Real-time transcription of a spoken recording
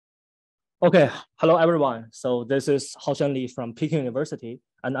Okay, hello everyone. So this is Haoshan Li from Peking University,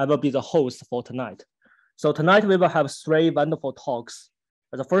 and I will be the host for tonight. So tonight we will have three wonderful talks.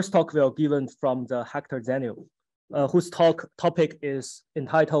 The first talk will be given from the Hector Zenil, whose topic is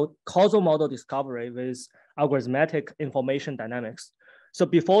entitled Causal Model Discovery with Algorithmic Information Dynamics. So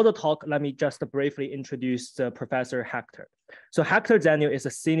before the talk, let me just briefly introduce the Professor Hector. So Hector Zenil is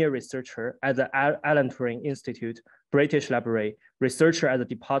a senior researcher at the Alan Turing Institute, British Library, researcher at the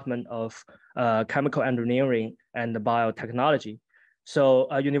Department of Chemical Engineering and Biotechnology.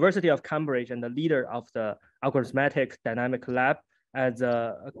 So University of Cambridge and the leader of the Algorithmic Dynamic Lab at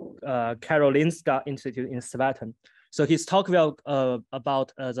the Karolinska Institute in Sweden. So his talk will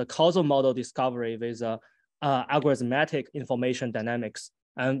about the causal model discovery with algorithmic information dynamics.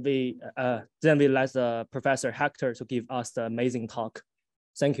 And then we let the Professor Hector to give us the amazing talk.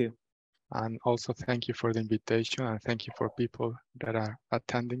 Thank you. And also thank you for the invitation, and thank you for people that are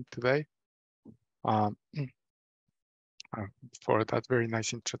attending today for that very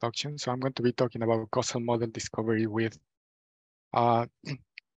nice introduction. So I'm going to be talking about causal model discovery with a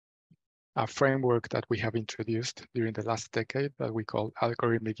framework that we have introduced during the last decade that we call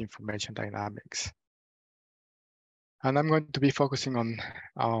Algorithmic Information Dynamics. And I'm going to be focusing on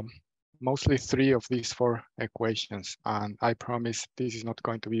mostly three of these four equations. And I promise this is not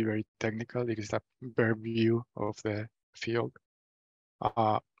going to be very technical. It is a bare view of the field.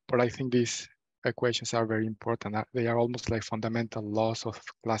 But I think these equations are very important. They are almost like fundamental laws of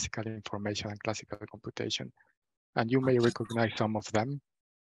classical information and classical computation. And you may recognize some of them.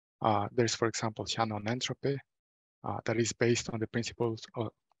 There's, for example, Shannon entropy that is based on the principles of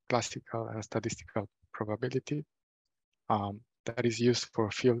classical and statistical probability. That is used for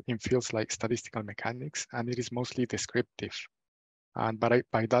in fields like statistical mechanics, and it is mostly descriptive. And by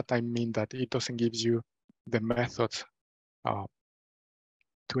that I mean that it doesn't give you the methods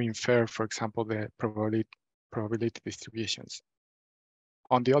to infer, for example, the probability distributions.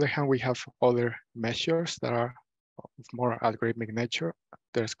 On the other hand, we have other measures that are of more algorithmic nature.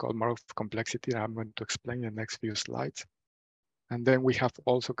 There's called model of complexity that I'm going to explain in the next few slides. And then we have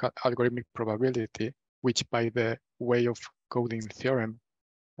also algorithmic probability, which by the way of coding the theorem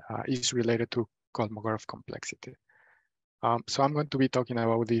is related to Kolmogorov complexity. So I'm going to be talking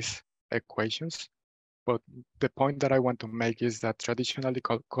about these equations, but the point that I want to make is that traditionally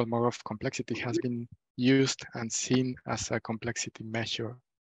Kolmogorov complexity has been used and seen as a complexity measure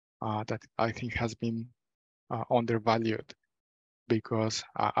that I think has been undervalued, because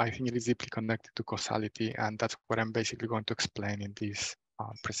I think it is deeply connected to causality, and that's what I'm basically going to explain in this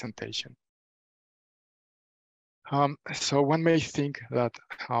presentation. So one may think that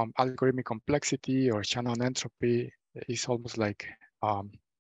algorithmic complexity or Shannon entropy is almost like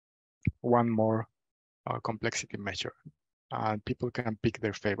one more complexity measure, and people can pick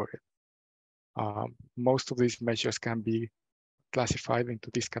their favorite. Most of these measures can be classified into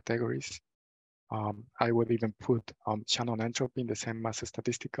these categories. I would even put Shannon entropy in the same as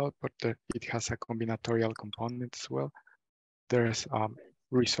statistical, but it has a combinatorial component as well. There's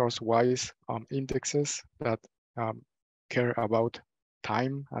resource-wise indexes that care about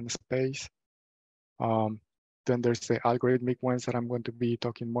time and space. Then there's the algorithmic ones that I'm going to be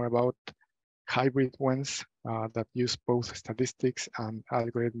talking more about, hybrid ones that use both statistics and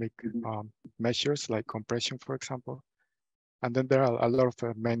algorithmic measures like compression, for example. And then there are a lot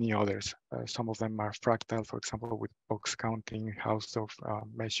of many others. Some of them are fractal, for example, with box counting, Hausdorff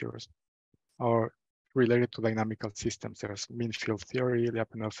measures, or related to dynamical systems. There's mean field theory,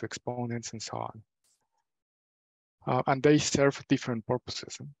 Lyapunov exponents, and so on. And they serve different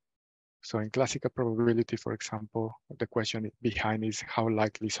purposes. So in classical probability, for example, the question behind is how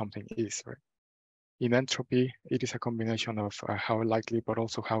likely something is, right? In entropy, it is a combination of how likely, but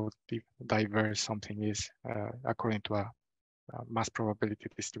also how diverse something is according to a mass probability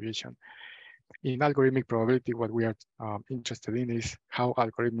distribution. In algorithmic probability, what we are interested in is how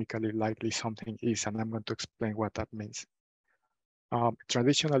algorithmically likely something is, and I'm going to explain what that means.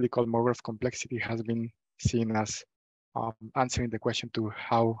 Traditionally, Kolmogorov complexity has been seen as answering the question to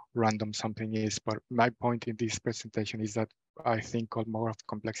how random something is, but my point in this presentation is that I think Kolmogorov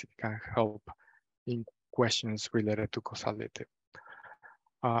complexity can help in questions related to causality.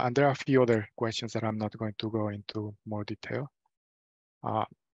 And there are a few other questions that I'm not going to go into more detail.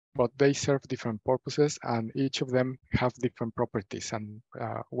 But they serve different purposes, and each of them have different properties. And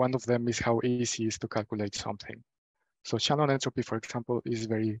one of them is how easy it is to calculate something. So Shannon entropy, for example, is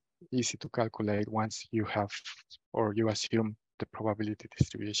very easy to calculate once you have, or you assume, the probability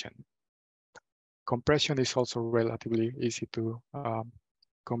distribution. Compression is also relatively easy to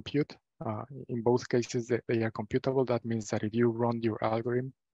compute. In both cases, they are computable. That means that if you run your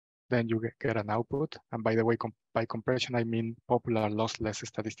algorithm, then you get an output. And by the way, by compression, I mean popular lossless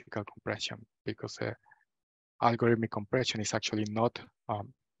statistical compression, because algorithmic compression is actually not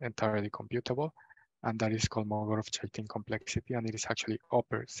entirely computable, and that is called Mogorov-Chaitin complexity, and it is actually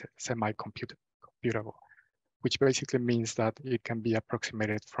upper semi-computable, which basically means that it can be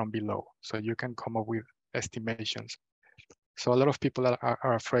approximated from below. So you can come up with estimations. So a lot of people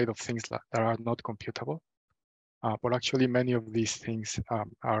are afraid of things that are not computable, but actually many of these things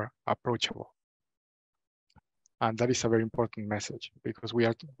are approachable. And that is a very important message, because we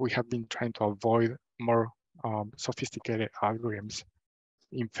have been trying to avoid more sophisticated algorithms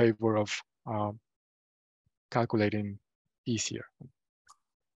in favor of calculating easier.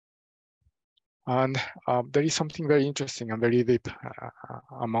 And there is something very interesting and very deep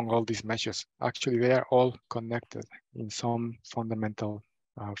among all these measures. Actually, they are all connected in some fundamental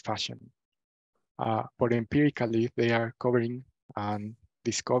fashion. But empirically, they are covering and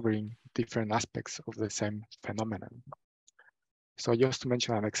discovering different aspects of the same phenomenon. So just to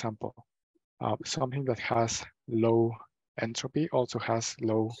mention an example, something that has low entropy also has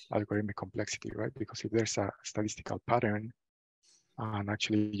low algorithmic complexity, right? Because if there's a statistical pattern, and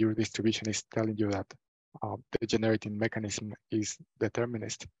actually your distribution is telling you that the generating mechanism is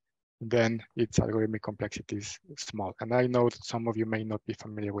determinist, then its algorithmic complexity is small. And I know that some of you may not be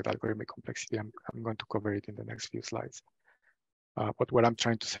familiar with algorithmic complexity. I'm going to cover it in the next few slides. But what I'm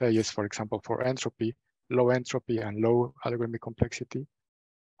trying to say is, for example, for entropy, low entropy and low algorithmic complexity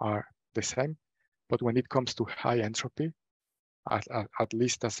are the same. But when it comes to high entropy, at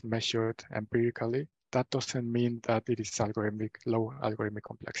least as measured empirically, that doesn't mean that it is low algorithmic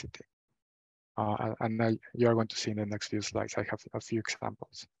complexity. And you are going to see in the next few slides, I have a few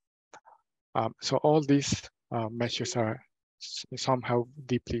examples. So all these measures are somehow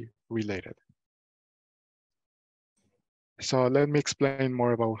deeply related. So let me explain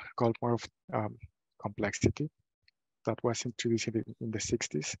more about Goldmore complexity that was introduced in the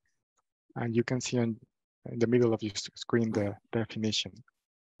 60s. And you can see in the middle of your screen the definition.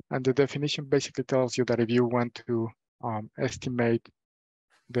 And the definition basically tells you that if you want to estimate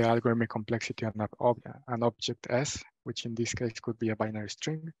the algorithmic complexity on an object S, which in this case could be a binary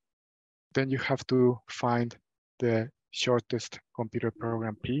string, then you have to find the shortest computer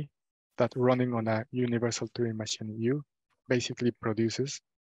program P that, running on a universal Turing machine U, basically produces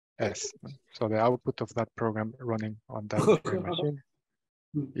S. So the output of that program running on that Turing machine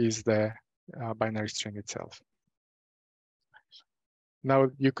is the binary string itself. Now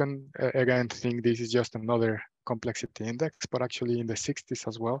you can again think this is just another complexity index, but actually in the 60s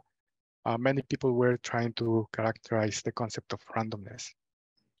as well, many people were trying to characterize the concept of randomness.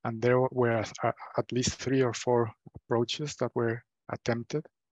 And there were at least 3 or 4 approaches that were attempted.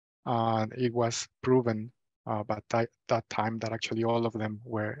 And it was proven by that time that actually all of them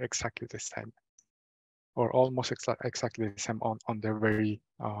were exactly the same, or almost exactly the same on their very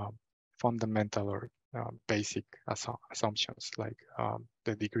fundamental or basic assumptions, like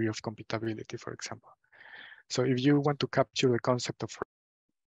the degree of computability, for example. So if you want to capture the concept of,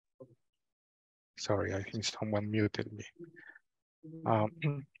 sorry, I think someone muted me.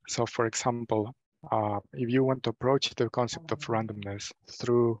 So for example, if you want to approach the concept of randomness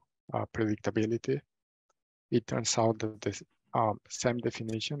through predictability, it turns out that the same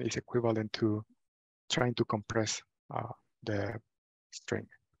definition is equivalent to trying to compress the string.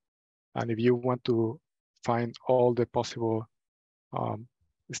 And if you want to find all the possible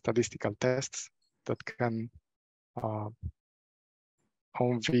statistical tests that can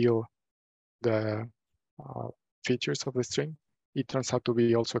unveil the features of the string, it turns out to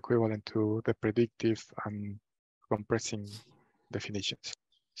be also equivalent to the predictive and compressing definitions.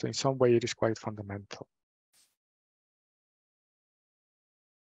 So in some way, it is quite fundamental.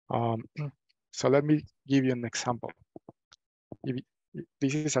 So let me give you an example.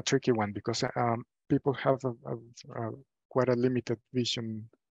 This is a tricky one because people have quite a limited vision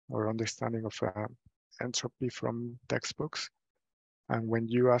or understanding of entropy from textbooks. And when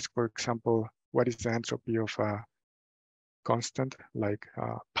you ask, for example, what is the entropy of a constant like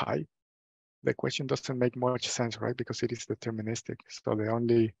pi, the question doesn't make much sense, right? Because it is deterministic. So the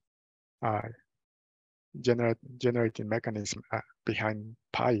only generating mechanism behind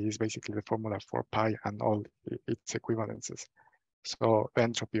pi is basically the formula for pi and all its equivalences. So the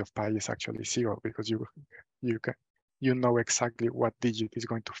entropy of pi is actually 0 because you know exactly what digit is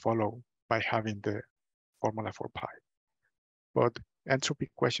going to follow by having the formula for pi. But entropy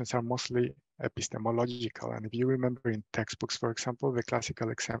questions are mostly epistemological. And if you remember in textbooks, for example, the classical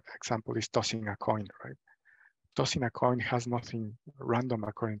example is tossing a coin, right? Tossing a coin has nothing random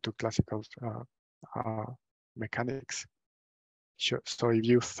according to classical mechanics. Sure. So if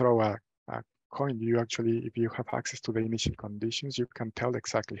you throw a coin, you actually, if you have access to the initial conditions, you can tell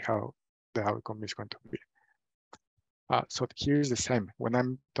exactly how the outcome is going to be. So here is the same. When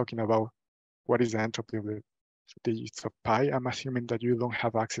I'm talking about what is the entropy of the digits of pi, I'm assuming that you don't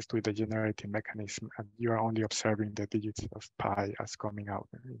have access to the generating mechanism and you are only observing the digits of pi as coming out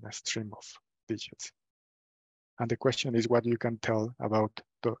in a stream of digits. And the question is what you can tell about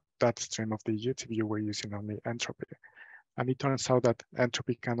that stream of digits if you were using only entropy. And it turns out that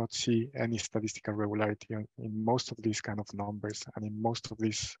entropy cannot see any statistical regularity in most of these kind of numbers and in most of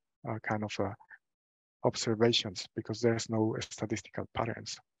these kind of observations, because there's no statistical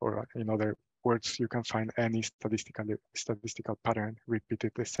patterns. Or in other words, you can find any statistical pattern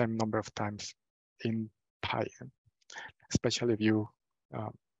repeated the same number of times in pi, especially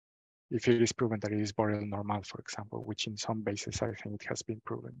if it is proven that it is Borel normal, for example, which in some bases I think it has been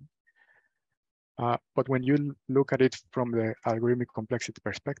proven. But when you look at it from the algorithmic complexity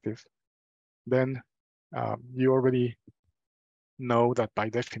perspective, then you already know that by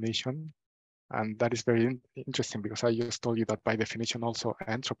definition, and that is very interesting because I just told you that by definition also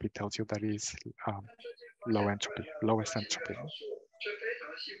entropy tells you that it is low entropy, lowest entropy.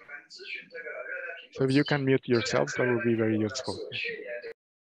 So if you can mute yourselves, that would be very useful.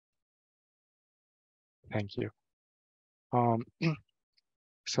 Thank you.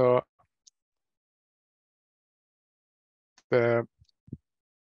 So the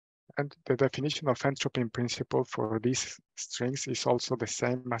definition of entropy in principle for these strings is also the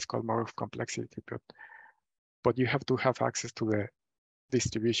same as Kolmogorov complexity, but you have to have access to the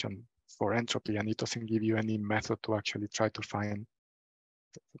distribution for entropy, and it doesn't give you any method to actually try to find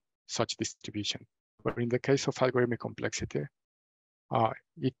such distribution. But in the case of algorithmic complexity,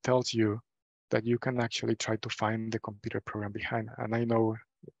 it tells you that you can actually try to find the computer program behind. And I know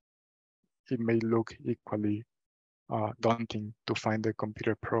it may look equally daunting to find the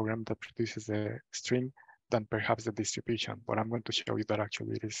computer program that produces the string than perhaps the distribution, but I'm going to show you that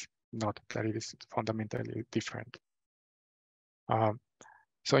actually it is not, that it is fundamentally different.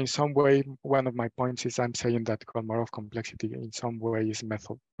 So in some way, one of my points is I'm saying that Kolmogorov complexity in some way is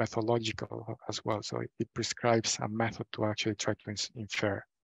methodological as well. So it prescribes a method to actually try to infer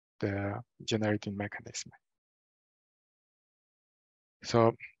the generating mechanism.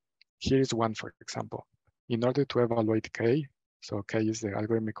 So here is one, for example. In order to evaluate K, so K is the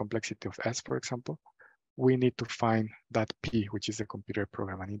algorithmic complexity of S, for example, we need to find that P, which is the computer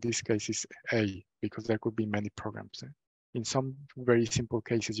program. And in this case, it's A, because there could be many programs. In some very simple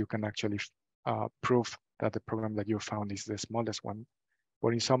cases, you can actually prove that the program that you found is the smallest one. But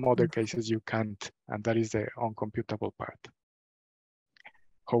in some other cases, you can't, and that is the uncomputable part.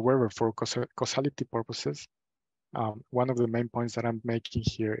 However, for causality purposes, one of the main points that I'm making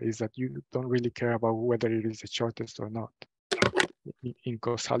here is that you don't really care about whether it is the shortest or not. In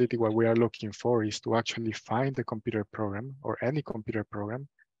causality, what we are looking for is to actually find the computer program or any computer program,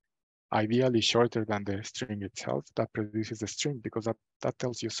 ideally shorter than the string itself, that produces the string, because that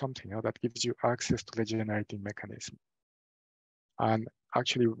tells you something, that gives you access to the generating mechanism. And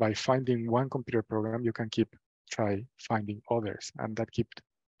actually, by finding one computer program, you can try finding others, and that keeps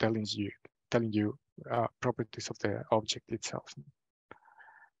telling you properties of the object itself.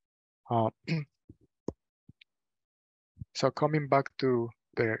 So coming back to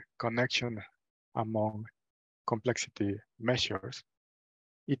the connection among complexity measures,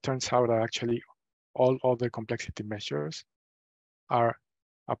 it turns out that actually all other complexity measures are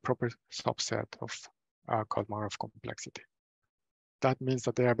a proper subset of Kolmogorov complexity. That means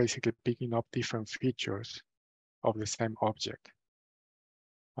that they are basically picking up different features of the same object.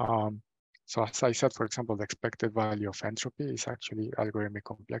 So as I said, for example, the expected value of entropy is actually algorithmic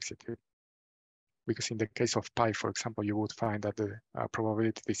complexity. Because in the case of pi, for example, you would find that the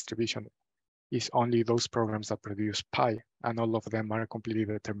probability distribution is only those programs that produce pi, and all of them are completely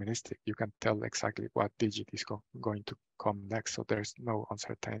deterministic. You can tell exactly what digit is going to come next, so there's no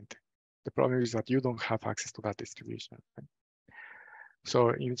uncertainty. The problem is that you don't have access to that distribution. Right?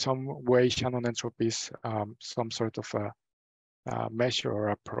 So in some way, Shannon entropy is some sort of a measure or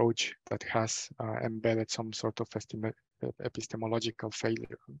approach that has embedded some sort of epistemological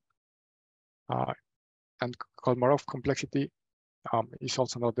failure. And Kolmogorov complexity is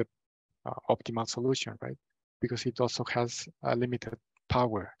also not the optimal solution, right? Because it also has a limited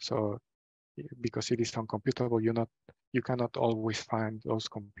power. So because it is uncomputable, you cannot always find those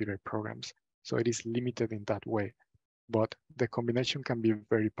computer programs. So it is limited in that way. But the combination can be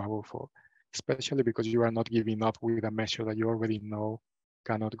very powerful, especially because you are not giving up with a measure that you already know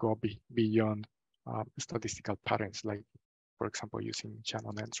cannot go beyond statistical patterns, like, for example, using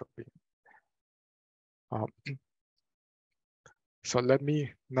Shannon entropy. So let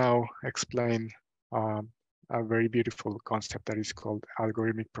me now explain a very beautiful concept that is called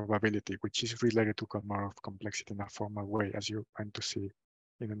algorithmic probability, which is related to more of complexity in a formal way, as you're going to see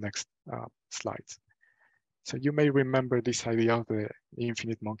in the next slides. So you may remember this idea of the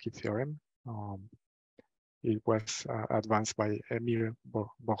infinite monkey theorem. It was advanced by Emile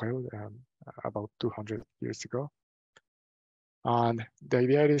Borel about 200 years ago. And the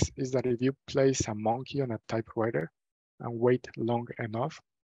idea is that if you place a monkey on a typewriter and wait long enough,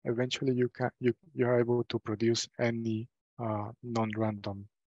 eventually you're able to produce any non-random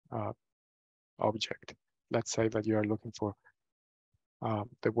object. Let's say that you are looking for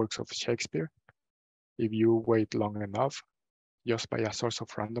the works of Shakespeare. If you wait long enough, just by a source of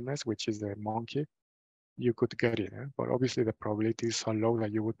randomness, which is the monkey, you could get it. But obviously the probability is so low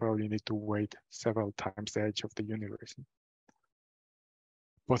that you would probably need to wait several times the age of the universe.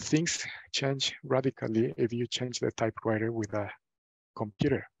 But things change radically if you change the typewriter with a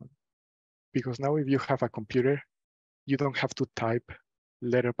computer. Because now if you have a computer, you don't have to type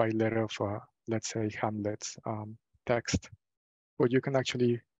letter by letter of, let's say, Hamlet's text, but you can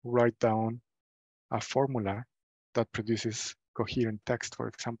actually write down a formula that produces coherent text, for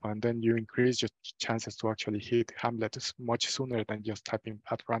example, and then you increase your chances to actually hit Hamlet much sooner than just typing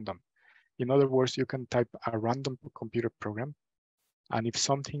at random. In other words, you can type a random computer program, and if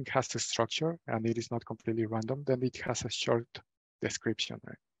something has a structure and it is not completely random, then it has a short description.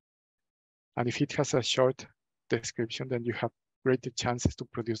 Right? And if it has a short description, then you have greater chances to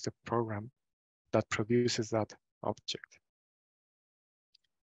produce the program that produces that object.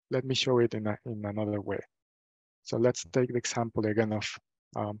 Let me show it in another way. So let's take the example again of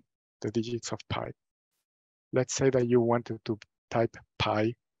the digits of pi. Let's say that you wanted to type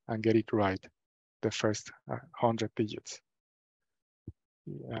pi and get it right, the first 100 digits.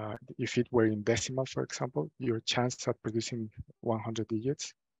 If it were in decimal, for example, your chance at producing 100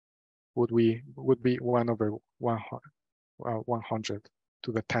 digits would be 1 over 100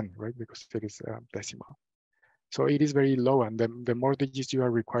 to the 10, right? Because it is decimal. So it is very low, and the more digits you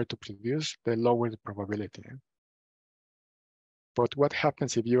are required to produce, the lower the probability. But what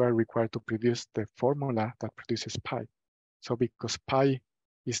happens if you are required to produce the formula that produces pi? So because pi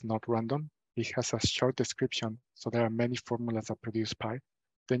is not random, it has a short description, so there are many formulas that produce pi,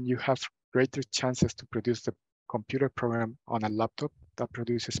 then you have greater chances to produce the computer program on a laptop that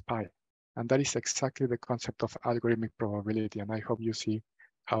produces pi. And that is exactly the concept of algorithmic probability. And I hope you see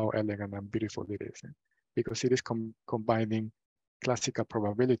how elegant and beautiful it is, because it is combining classical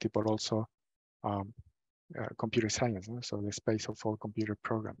probability, but also computer science, so the space of all computer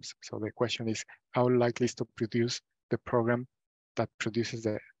programs. So the question is, how likely is to produce the program that produces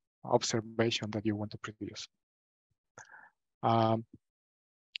the observation that you want to produce? And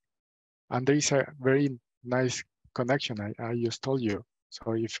there is a very nice connection I just told you.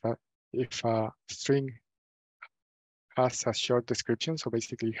 So if a string has a short description, so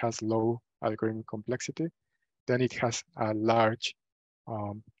basically it has low algorithmic complexity, then it has a large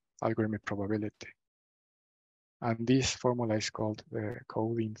algorithmic probability. And this formula is called the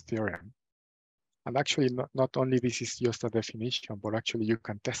coding theorem. And actually, not only this is just a definition, but actually you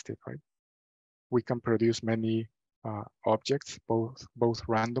can test it, right? We can produce many objects, both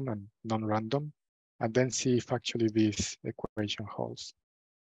random and non-random, and then see if actually this equation holds.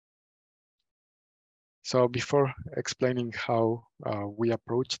 So before explaining how we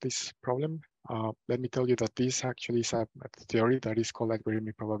approach this problem, let me tell you that this actually is a theory that is called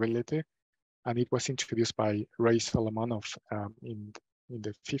algorithmic probability, and it was introduced by Ray Solomonoff in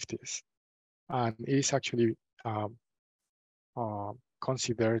the 50s. And it is actually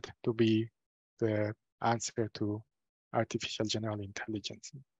considered to be the answer to artificial general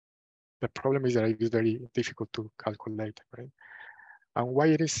intelligence. The problem is that it is very difficult to calculate, right? And why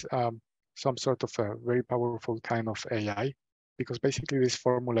it is some sort of a very powerful kind of AI, because basically this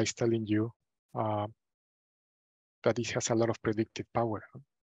formula is telling you that it has a lot of predictive power.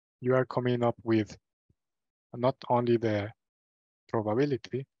 You are coming up with not only the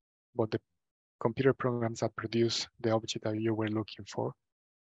probability, but the computer programs that produce the object that you were looking for.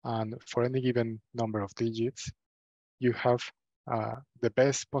 And for any given number of digits, you have the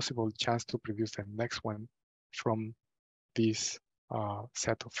best possible chance to produce the next one from this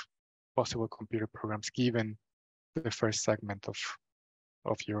set of possible computer programs, given the first segment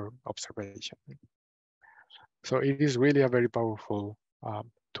of your observation. So it is really a very powerful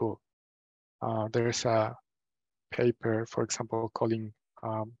tool. There's a paper, for example, calling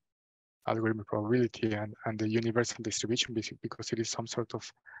algorithmic probability and the universal distribution, because it is some sort of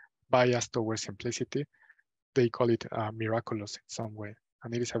bias towards simplicity. They call it miraculous in some way.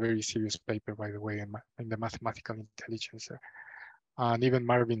 And it is a very serious paper, by the way, in the mathematical intelligence And even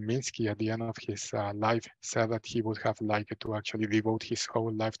Marvin Minsky at the end of his life said that he would have liked to actually devote his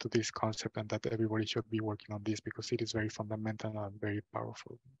whole life to this concept and that everybody should be working on this because it is very fundamental and very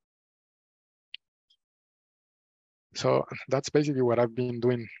powerful. So that's basically what I've been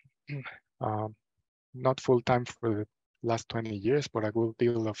doing, not full time for the last 20 years, but a good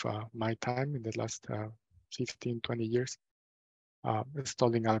deal of my time in the last 15, 20 years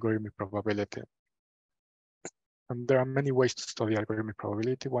studying algorithmic probability. And there are many ways to study algorithmic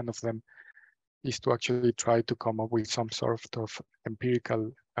probability. One of them is to actually try to come up with some sort of empirical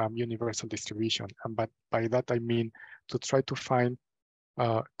universal distribution. And by that, I mean to try to find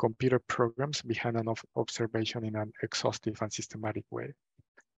computer programs behind an observation in an exhaustive and systematic way.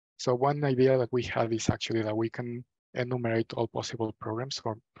 So one idea that we have is actually that we can enumerate all possible programs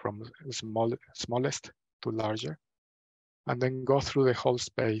from smallest to larger, and then go through the whole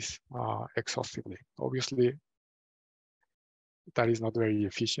space exhaustively. Obviously, that is not very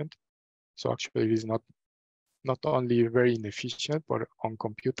efficient. So actually it is not only very inefficient, but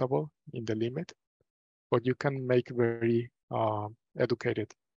uncomputable in the limit, but you can make very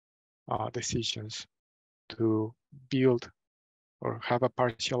educated decisions to build or have a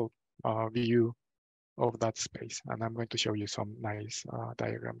partial view of that space. And I'm going to show you some nice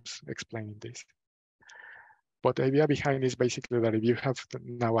diagrams explaining this. But the idea behind is basically that if you have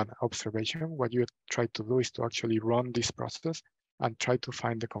now an observation, what you try to do is to actually run this process and try to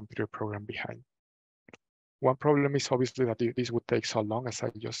find the computer program behind. One problem is obviously that this would take so long, as I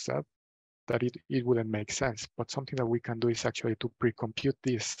just said, that it wouldn't make sense. But something that we can do is actually to pre-compute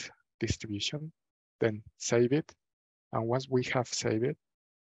this distribution, then save it. And once we have saved it,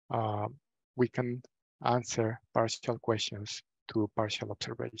 we can answer partial questions to partial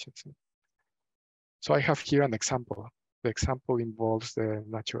observations. So I have here an example. The example involves the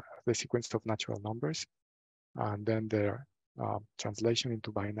sequence of natural numbers and then their translation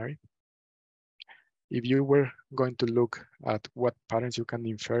into binary. If you were going to look at what patterns you can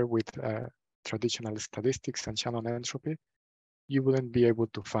infer with traditional statistics and Shannon entropy, you wouldn't be able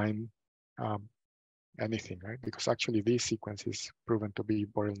to find anything, right? Because actually this sequence is proven to be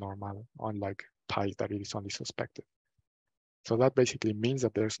Borel normal, unlike pi that it is only suspected. So that basically means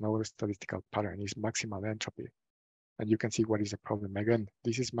that there's no statistical pattern, it's maximal entropy. And you can see what is the problem. Again,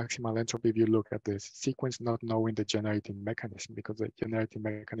 this is maximal entropy if you look at the sequence not knowing the generating mechanism, because the generating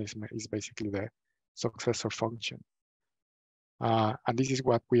mechanism is basically the successor function. And this is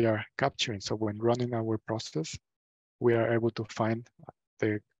what we are capturing. So when running our process, we are able to find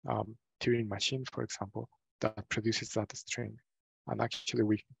the Turing machine, for example, that produces that string. And actually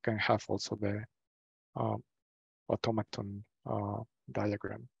we can have also the automaton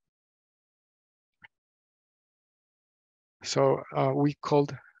diagram. So we call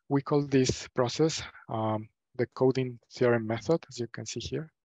this process the coding theorem method, as you can see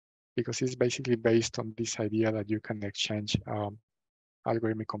here, because it's basically based on this idea that you can exchange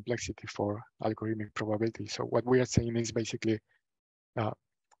algorithmic complexity for algorithmic probability. So what we are saying is basically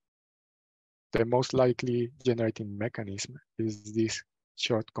the most likely generating mechanism is this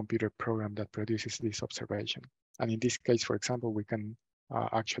short computer program that produces this observation. And in this case, for example, we can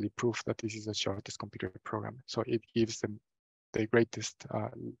actually prove that this is the shortest computer program. So it gives them the greatest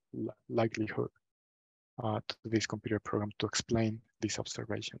likelihood to this computer program to explain this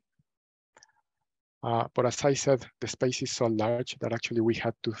observation. But as I said, the space is so large that actually we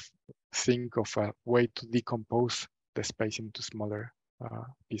had to think of a way to decompose the space into smaller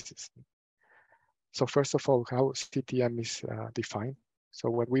pieces. So first of all, how CTM is defined. So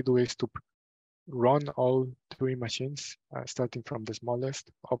what we do is to run all Turing machines, starting from the smallest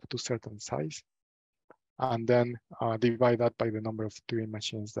up to certain size, and then divide that by the number of Turing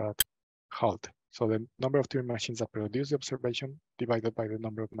machines that halt. So the number of Turing machines that produce the observation divided by the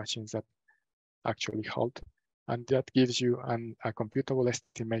number of machines that actually halt. And that gives you a computable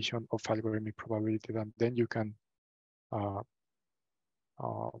estimation of algorithmic probability that then you can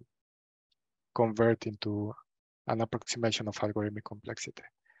convert into an approximation of algorithmic complexity.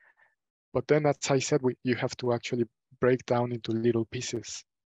 But then, as I said, you have to actually break down into little pieces.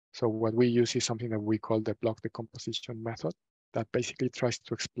 So what we use is something that we call the block decomposition method that basically tries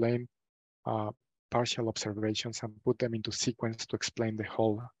to explain partial observations and put them into sequence to explain the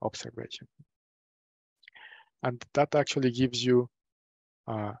whole observation. And that actually gives you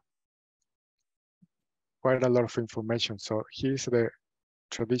quite a lot of information. So here's the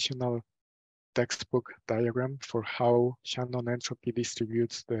traditional textbook diagram for how Shannon entropy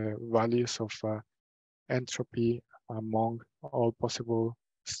distributes the values of entropy among all possible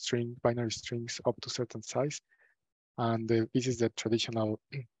binary strings up to certain size. And this is the traditional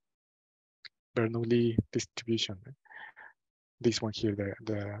Bernoulli distribution. this one here,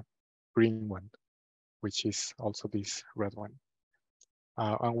 the green one, which is also this red one.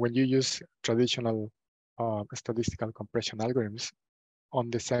 And when you use traditional statistical compression algorithms on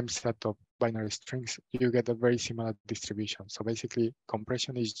the same set of binary strings, you get a very similar distribution. So basically,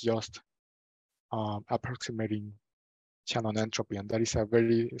 compression is just approximating Shannon entropy, and that is a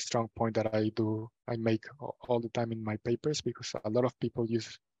very strong point that I make all the time in my papers, because a lot of people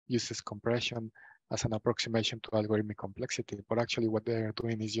uses compression as an approximation to algorithmic complexity, but actually what they are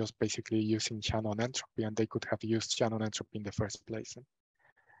doing is just basically using Shannon entropy, and they could have used Shannon entropy in the first place.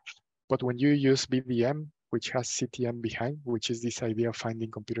 But when you use BDM, which has CTM behind, which is this idea of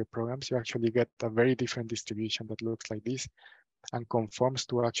finding computer programs, you actually get a very different distribution that looks like this and conforms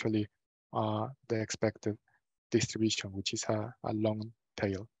to actually the expected distribution, which is a long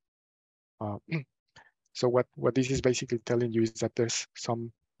tail. So what this is basically telling you is that there's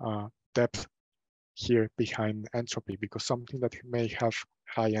some depth here behind entropy, because something that may have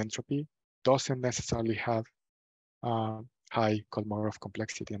high entropy doesn't necessarily have high Kolmogorov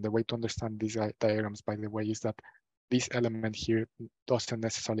complexity. And the way to understand these diagrams, by the way, is that this element here doesn't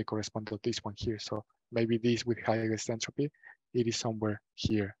necessarily correspond to this one here. So maybe this with highest entropy, it is somewhere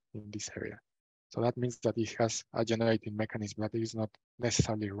here in this area. So that means that it has a generating mechanism that is not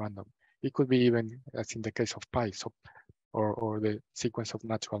necessarily random. It could be even, as in the case of pi, so, or the sequence of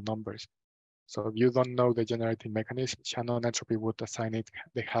natural numbers. So if you don't know the generating mechanism, Shannon entropy would assign it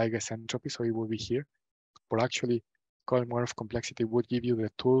the highest entropy, so it will be here. But actually, Kolmogorov complexity would give you the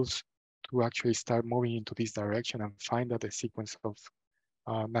tools to actually start moving into this direction and find that the sequence of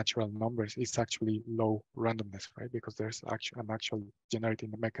natural numbers is actually low randomness, right? Because there's an actual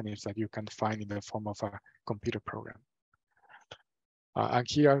generating mechanism that you can find in the form of a computer program. And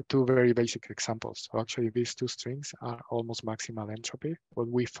here are two very basic examples. So actually, these two strings are almost maximal entropy, but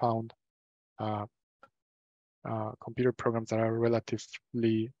we found computer programs that are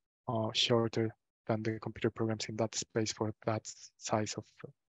relatively shorter than the computer programs in that space for that size of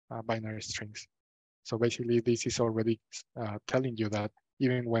binary strings. So basically, this is already telling you that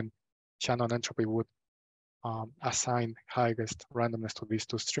even when Shannon entropy would assign highest randomness to these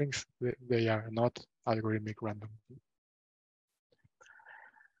two strings, they are not algorithmic random.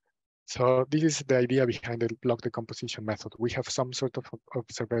 So this is the idea behind the block decomposition method. We have some sort of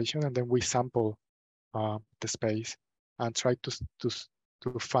observation, and then we sample the space and try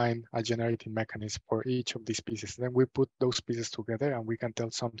to find a generating mechanism for each of these pieces. Then we put those pieces together, and we can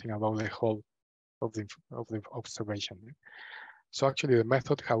tell something about the whole of the observation. So actually, the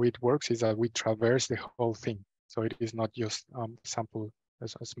method, how it works is that we traverse the whole thing. So it is not just sample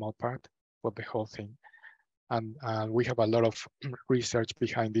as a small part, but the whole thing. And we have a lot of research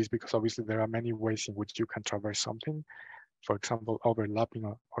behind this, because obviously there are many ways in which you can traverse something. For example, overlapping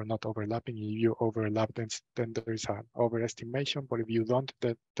or not overlapping. If you overlap, then there is an overestimation. But if you don't,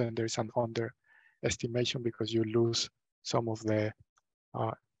 then there's an underestimation, because you lose some of the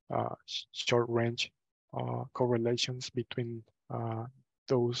short range correlations between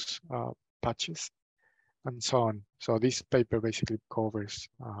those patches and so on. So this paper basically covers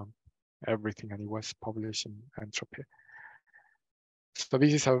everything, and it was published in Entropy. So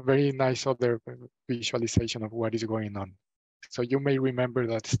this is a very nice other visualization of what is going on. So you may remember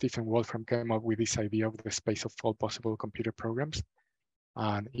that Stephen Wolfram came up with this idea of the space of all possible computer programs.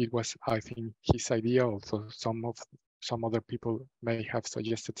 And it was, I think, his idea. Also, some other people may have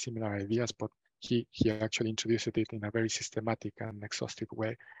suggested similar ideas, but he actually introduced it in a very systematic and exhaustive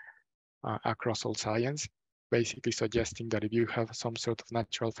way across all science, basically suggesting that if you have some sort of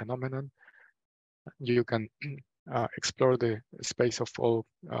natural phenomenon, you can explore the space of all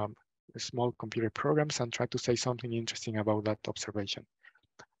small computer programs and try to say something interesting about that observation.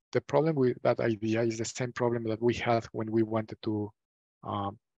 The problem with that idea is the same problem that we had when we wanted to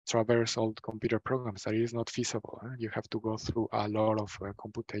traverse all computer programs. That it is not feasible. You have to go through a lot of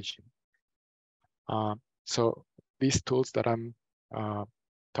computation. So these tools that I'm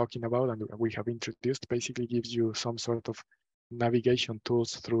talking about and we have introduced basically gives you some sort of navigation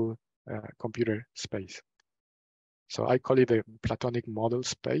tools through computer space. So I call it a Platonic model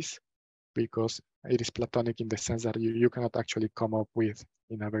space, because it is Platonic in the sense that you cannot actually come up with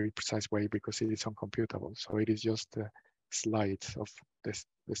in a very precise way, because it is uncomputable. So it is just slides of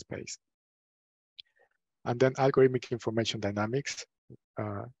the space. And then Algorithmic Information Dynamics,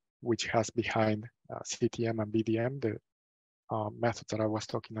 which has behind CTM and BDM, the methods that I was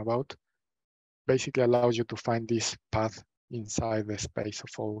talking about, basically allows you to find this path inside the space of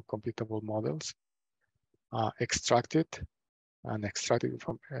all computable models, extract it, and extract it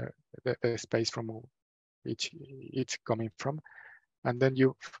from the space from which it's coming from. And then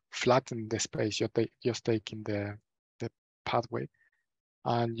you flatten the space. You're just taking the pathway,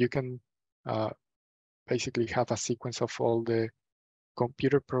 and you can basically have a sequence of all the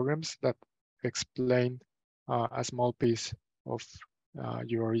computer programs that explain a small piece of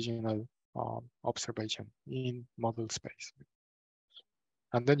your original observation in model space.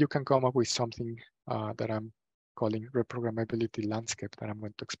 And then you can come up with something that I'm calling reprogrammability landscape that I'm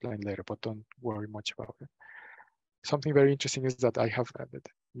going to explain later, but don't worry much about it. Something very interesting is that I have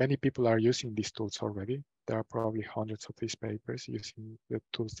many people are using these tools already. There are probably hundreds of these papers using the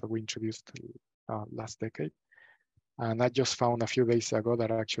tools that we introduced last decade. And I just found a few days ago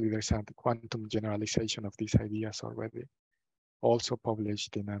that actually there's a quantum generalization of these ideas already, also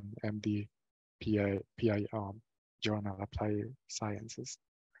published in an MD PI journal, Applied Sciences.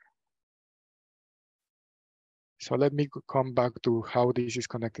 So let me come back to how this is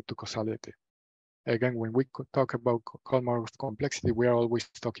connected to causality. Again, when we talk about Kolmogorov complexity, we are always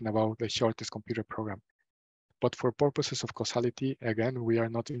talking about the shortest computer program. But for purposes of causality, again, we are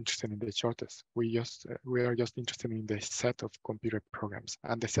not interested in the shortest. We are just interested in the set of computer programs.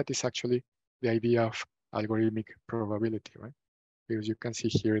 And the set is actually the idea of algorithmic probability, right? Because you can see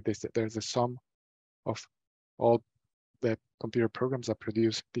here, there's a sum of all the computer programs that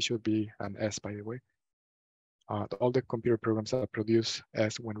produce, this should be an S, by the way. All the computer programs that produce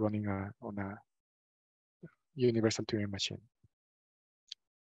S when running on a universal Turing machine.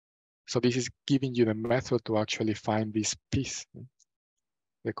 So this is giving you the method to actually find this piece,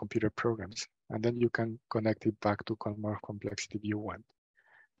 the computer programs, and then you can connect it back to Kolmogorov complexity if you want.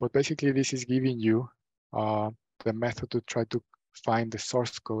 But basically this is giving you the method to try to find the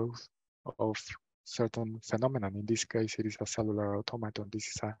source code of certain phenomenon. In this case, it is a cellular automaton. This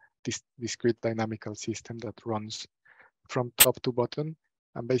is a discrete dynamical system that runs from top to bottom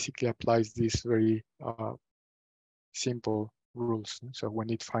and basically applies these very simple rules. So when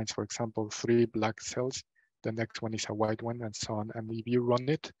it finds, for example, 3 black cells, the next one is a white one, and so on. And if you run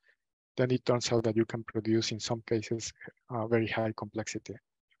it, then it turns out that you can produce, in some cases, very high complexity.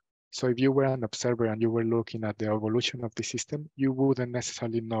 So if you were an observer and you were looking at the evolution of the system, you wouldn't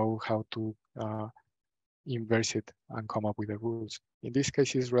necessarily know how to inverse it and come up with the rules. In this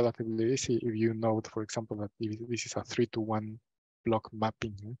case, it's relatively easy if you know, for example, that this is a 3-to-1 block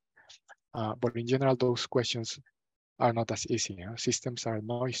mapping. But in general, those questions are not as easy. Systems are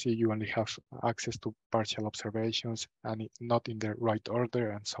noisy. You only have access to partial observations and not in the right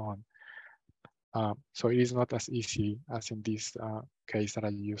order and so on. So it is not as easy as in this case that I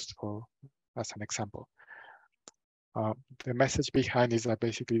used as an example. The message behind is that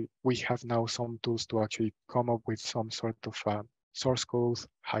basically we have now some tools to actually come up with some sort of source code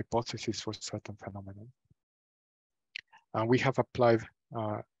hypothesis for certain phenomena. And we have applied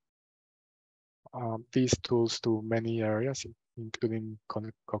these tools to many areas, including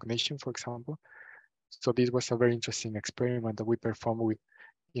cognition, for example. So this was a very interesting experiment that we performed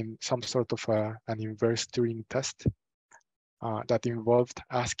in some sort of an inverse Turing test that involved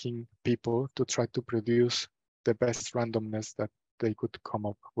asking people to try to produce the best randomness that they could come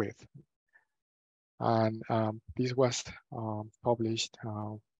up with. And this was published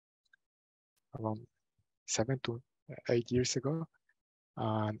around 7 to 8 years ago.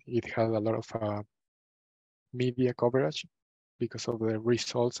 And it had a lot of media coverage because of the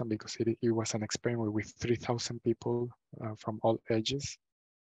results and because it was an experiment with 3,000 people from all ages.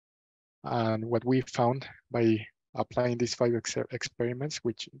 And what we found by applying these 5 experiments,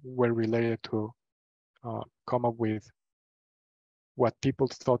 which were related to come up with what people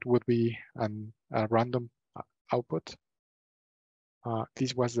thought would be a random output,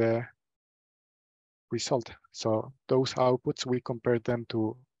 this was the result. So those outputs, we compared them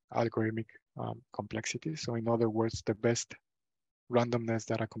to algorithmic complexity. So in other words, the best randomness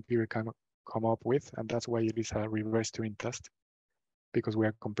that a computer can come up with, and that's why it is a reverse Turing test, because we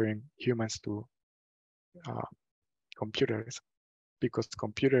are comparing humans to computers, because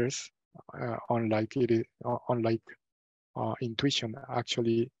computers, unlike intuition,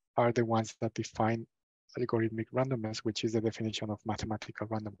 actually are the ones that define algorithmic randomness, which is the definition of mathematical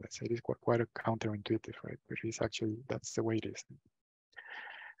randomness. It is quite counterintuitive, right? But it's actually, that's the way it is.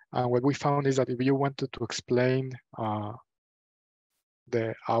 And what we found is that if you wanted to explain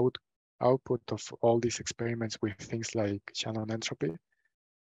the output of all these experiments with things like Shannon entropy,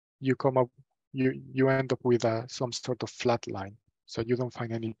 you end up with some sort of flat line. So you don't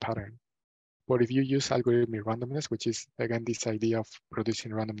find any pattern. But if you use algorithmic randomness, which is again this idea of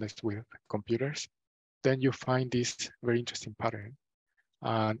producing randomness with computers, then you find this very interesting pattern.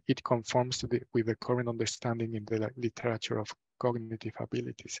 And it conforms with the current understanding in the literature of cognitive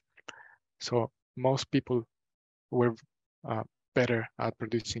abilities. So most people were better at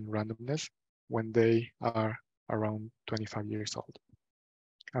producing randomness when they are around 25 years old.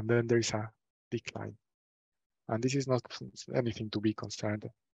 And then there is a decline. And this is not anything to be concerned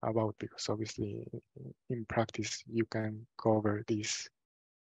about, because obviously in practice you can cover this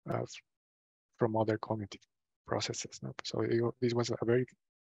from other cognitive processes. No? So this was a very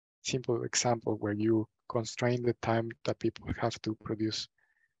simple example where you constrain the time that people have to produce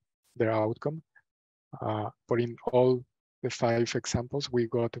their outcome. But in all the 5 examples, we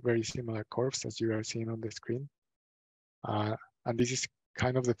got very similar curves as you are seeing on the screen. And this is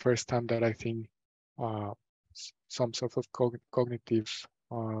kind of the first time that I think some sort of cognitive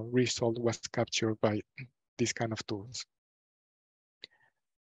result was captured by these kind of tools.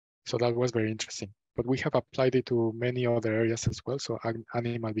 So that was very interesting. But we have applied it to many other areas as well. So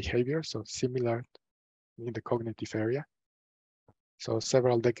animal behavior, so similar in the cognitive area. So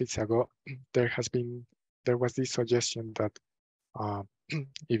several decades ago, there was this suggestion that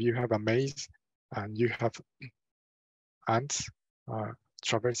if you have a maze and you have ants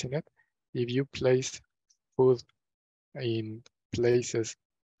traversing it, if you place food in places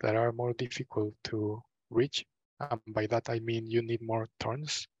that are more difficult to reach, and by that I mean you need more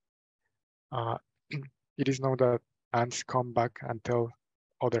turns, it is known that ants come back and tell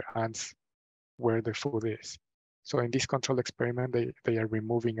other ants where the food is. So in this control experiment, they are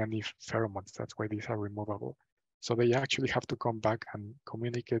removing any pheromones. That's why these are removable. So they actually have to come back and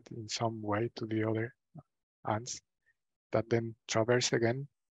communicate in some way to the other ants that then traverse again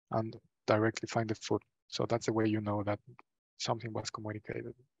and directly find the food. So that's the way you know that something was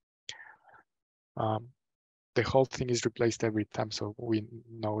communicated. The whole thing is replaced every time, so we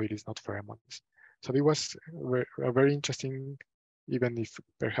know it is not pheromones. So it was a very interesting, even if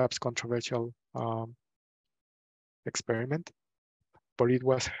perhaps controversial experiment, but it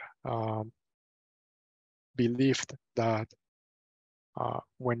was believed that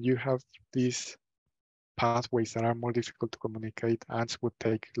when you have these pathways that are more difficult to communicate, ants would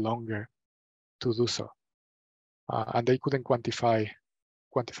take longer to do so. And they couldn't quantify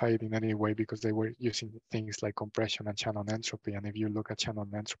it in any way because they were using things like compression and channel entropy. And if you look at channel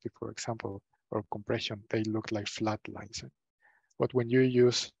entropy, for example, or compression, they look like flat lines. But when you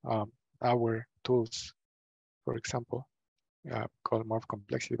use our tools, for example, called morph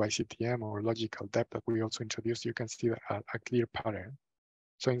complexity by CTM or logical depth that we also introduced, you can see a clear pattern.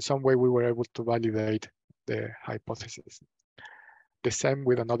 So in some way, we were able to validate the hypothesis. The same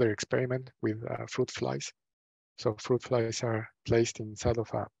with another experiment with fruit flies. So fruit flies are placed inside of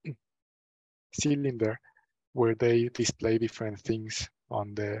a cylinder where they display different things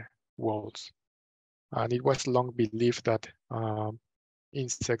on the walls. And it was long believed that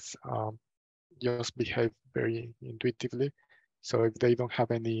insects just behave very intuitively. So if they don't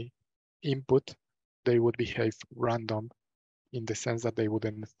have any input, they would behave random in the sense that they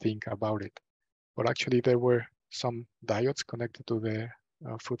wouldn't think about it. But actually there were some diodes connected to the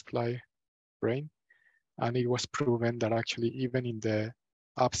fruit fly brain. And it was proven that actually even in the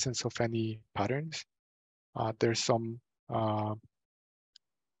absence of any patterns, there's some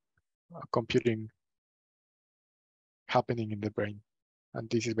computing happening in the brain. And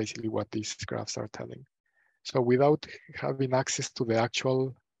this is basically what these graphs are telling. So without having access to the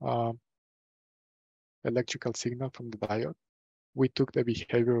actual electrical signal from the diode, we took the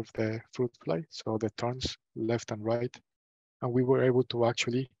behavior of the fruit fly, so the turns left and right, and we were able to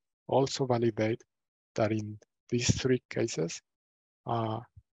actually also validate that in these 3 cases,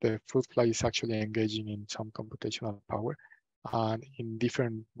 the fruit fly is actually engaging in some computational power and in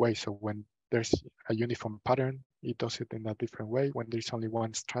different ways. So when there's a uniform pattern, it does it in a different way. When there's only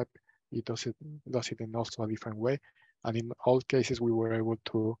one stripe, it does it in also a different way. And in all cases, we were able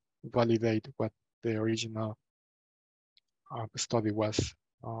to validate what the original study was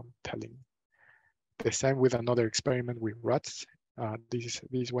telling. The same with another experiment with rats. This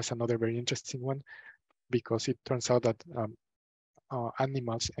was another very interesting one because it turns out that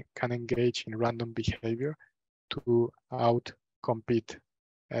animals can engage in random behavior to out-compete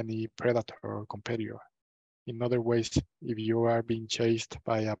any predator or competitor. In other ways, if you are being chased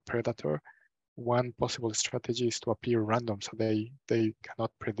by a predator, one possible strategy is to appear random, so they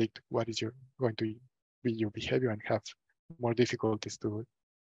cannot predict what is going to be your behavior and have more difficulties to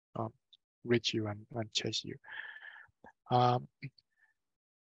reach you and chase you.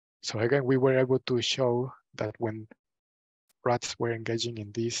 So again, we were able to show that when rats were engaging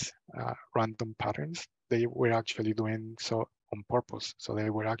in these random patterns, they were actually doing so on purpose. So they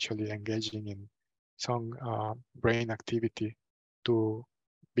were actually engaging in some brain activity to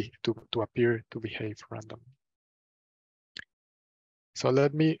appear to behave randomly. So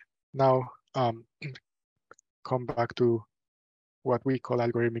let me now come back to what we call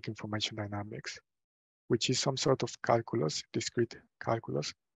algorithmic information dynamics, which is some sort of calculus, discrete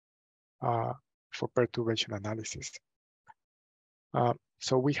calculus, for perturbation analysis.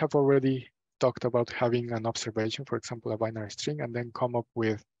 So we have already talked about having an observation, for example, a binary string, and then come up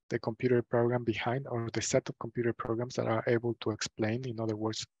with the computer program behind, or the set of computer programs that are able to explain, in other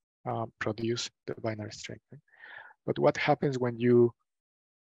words, produce the binary string. But what happens when you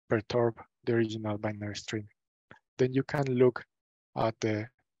perturb the original binary string? Then you can look at the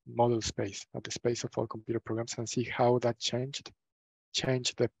model space, at the space of all computer programs, and see how that changed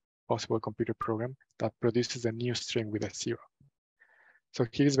the possible computer program that produces a new string with a 0. So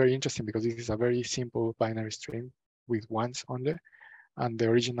here is very interesting because this is a very simple binary string with ones only, and the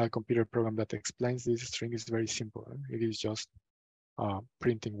original computer program that explains this string is very simple. It is just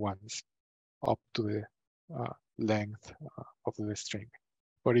printing ones up to the length of the string.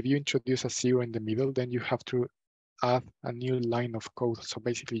 But if you introduce a 0 in the middle, then you have to add a new line of code. So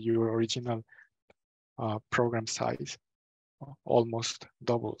basically your original program size almost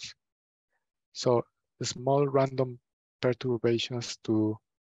doubles. So the small random perturbations to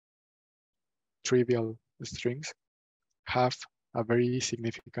trivial strings have a very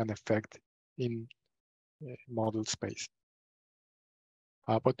significant effect in model space.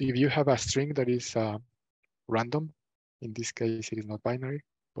 But if you have a string that is random, in this case it is not binary,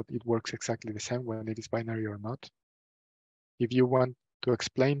 but it works exactly the same when it is binary or not. If you want to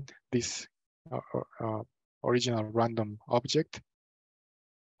explain this original random object,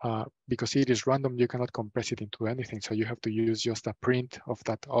 because it is random, you cannot compress it into anything. So you have to use just a print of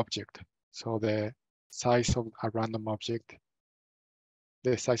that object. So the size of a random object,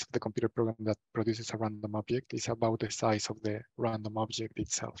 the size of the computer program that produces a random object is about the size of the random object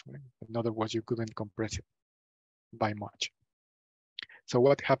itself. Right? In other words, you couldn't compress it by much. So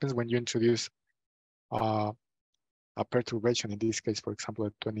what happens when you introduce a perturbation, in this case, for example,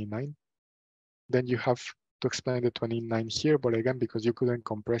 at 29, then you have to explain the 29 here, but again, because you couldn't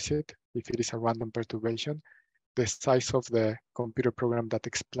compress it, if it is a random perturbation, the size of the computer program that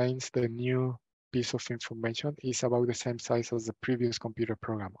explains the new piece of information is about the same size as the previous computer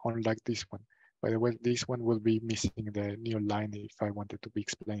program, unlike this one. By the way, this one will be missing the new line if I wanted to be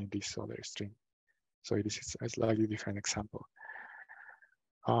explaining this other string. So it is a slightly different example.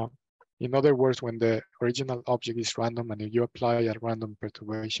 In other words, when the original object is random and if you apply a random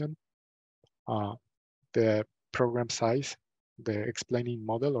perturbation, the program size, the explaining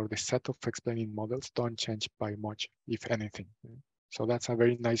model or the set of explaining models don't change by much, if anything. So that's a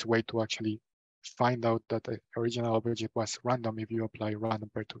very nice way to actually find out that the original object was random if you apply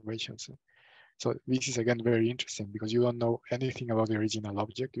random perturbations. So this is again very interesting because you don't know anything about the original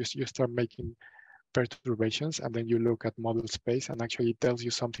object. You start making perturbations and then you look at model space and actually it tells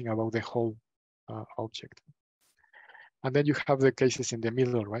you something about the whole object. And then you have the cases in the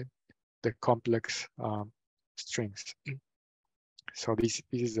middle, right? The complex strings. So this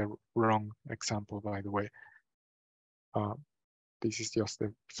is the wrong example, by the way. This is just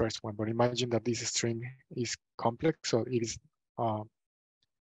the first one, but imagine that this string is complex, so it is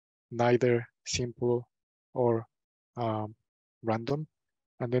neither simple or random.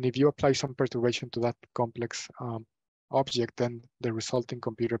 And then if you apply some perturbation to that complex object, then the resulting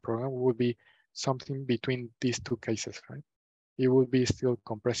computer program would be something between these two cases, right? It would be still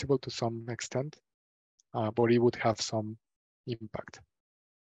compressible to some extent, but it would have some impact.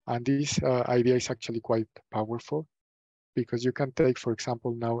 And this idea is actually quite powerful because you can take, for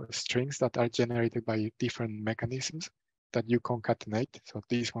example, now strings that are generated by different mechanisms that you concatenate. So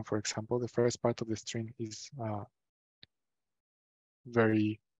this one, for example, the first part of the string is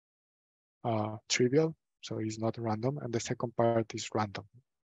very trivial, so it's not random, and the second part is random.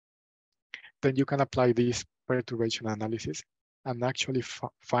 Then you can apply this perturbation analysis and actually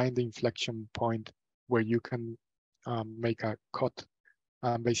find the inflection point where you can make a cut.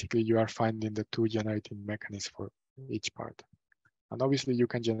 Basically, you are finding the two generating mechanisms for each part. And obviously, you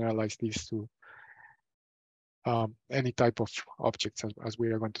can generalize this to any type of objects, as we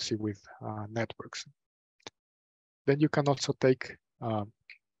are going to see with networks. Then you can also take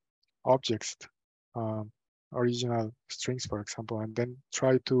objects, original strings, for example, and then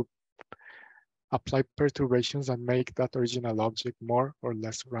try to apply perturbations and make that original object more or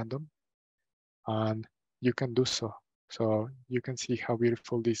less random. And you can do so. So you can see how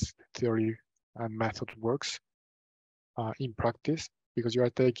beautiful this theory and method works in practice, because you are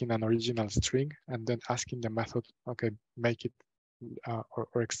taking an original string and then asking the method, okay, make it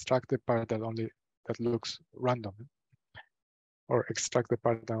or extract the part that looks random, or extract the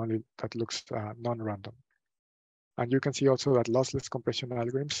part that looks non-random. And you can see also that lossless compression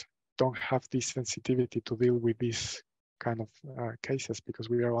algorithms don't have this sensitivity to deal with these kind of cases, because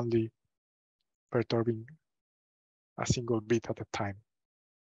we are only perturbing a single bit at a time.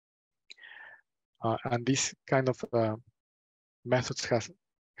 And this kind of methods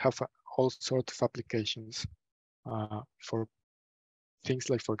have all sorts of applications for things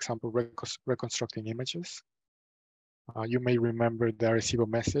like, for example, reconstructing images. You may remember the Arecibo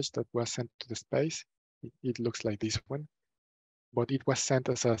message that was sent to the space. It looks like this one, but it was sent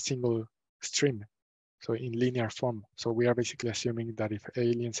as a single stream, so in linear form. So we are basically assuming that if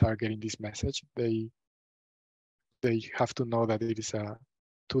aliens are getting this message, they have to know that it is a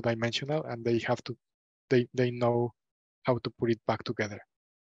two-dimensional, and they know how to put it back together.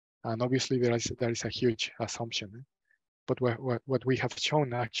 And obviously there is a huge assumption, but what we have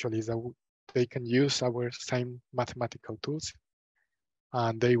shown actually is that they can use our same mathematical tools,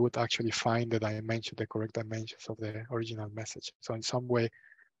 and they would actually find the correct dimensions of the original message. So in some way,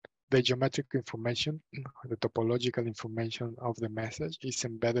 the geometric information, the topological information of the message is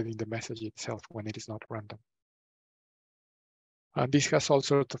embedded in the message itself when it is not random. And this has all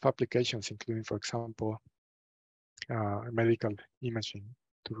sorts of applications, including, for example, medical imaging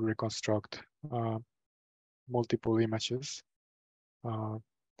to reconstruct multiple images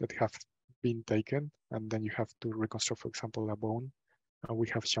that have been taken, and then you have to reconstruct, for example, a bone. And we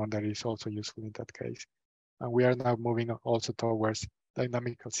have shown that it's also useful in that case. And we are now moving also towards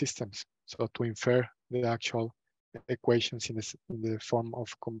dynamical systems. So to infer the actual equations in the form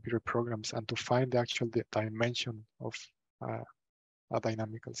of computer programs and to find the actual dimension of a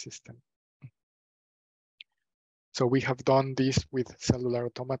dynamical system. So we have done this with cellular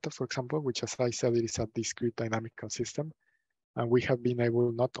automata, for example, which, as I said, it is a discrete dynamical system. And we have been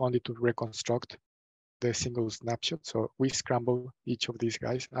able not only to reconstruct the single snapshot, so we scramble each of these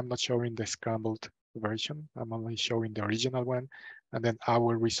guys. I'm not showing the scrambled version. I'm only showing the original one and then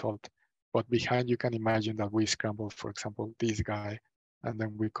our result. But behind, you can imagine that we scramble, for example, this guy, and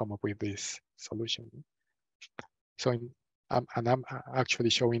then we come up with this solution. So and I'm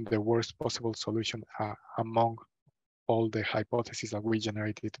actually showing the worst possible solution among all the hypotheses that we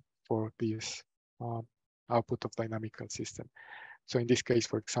generated for this output of dynamical system. So in this case,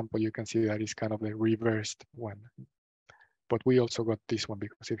 for example, you can see that it's kind of the reversed one. But we also got this one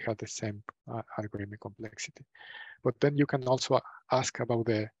because it had the same algorithmic complexity. But then you can also ask about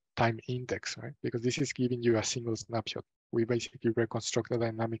the time index, right? Because this is giving you a single snapshot. We basically reconstruct a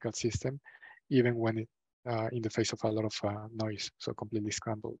dynamical system, even when it, in the face of a lot of noise, so completely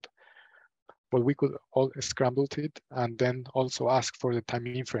scrambled. But we could all scramble it and then also ask for the time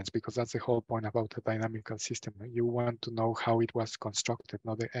inference, because that's the whole point about a dynamical system. You want to know how it was constructed,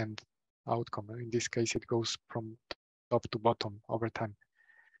 not the end outcome. In this case, it goes from top to bottom over time.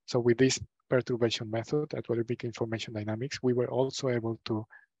 So with this perturbation method, Algorithmic Information Dynamics, we were also able to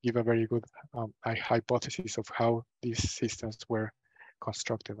give a very good hypothesis of how these systems were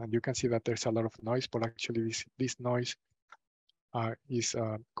constructed. And you can see that there's a lot of noise, but actually this noise is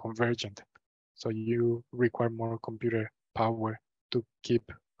convergent. So you require more computer power to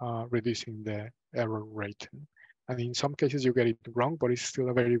keep reducing the error rate. And in some cases you get it wrong, but it's still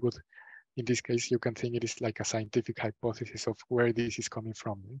a very good, in this case, you can think it is like a scientific hypothesis of where this is coming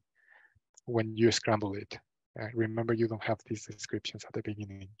from when you scramble it. Remember, you don't have these descriptions at the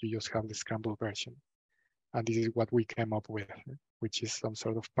beginning. You just have the scrambled version. And this is what we came up with, which is some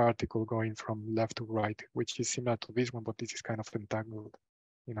sort of particle going from left to right, which is similar to this one, but this is kind of entangled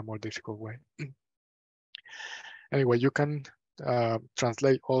in a more difficult way. Anyway, you can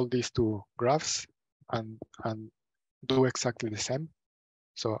translate all these to graphs and do exactly the same.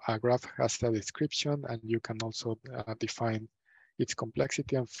 So a graph has a description, and you can also define its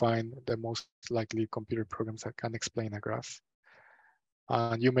complexity and find the most likely computer programs that can explain a graph.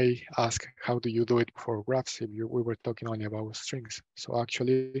 And you may ask, how do you do it for graphs if we were talking only about strings? So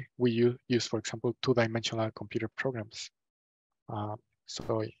actually, we use, for example, two-dimensional computer programs.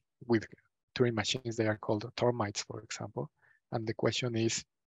 So with Turing machines, they are called termites, for example. And the question is,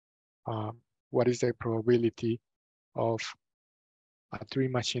 what is the probability of a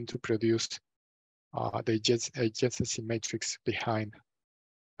Turing machine to produce the adjacency matrix behind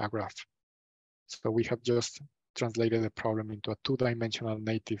a graph? So we have just translated the problem into a two-dimensional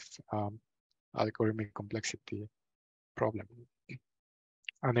native algorithmic complexity problem.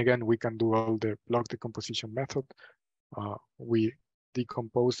 And again, we can do all the block decomposition method. We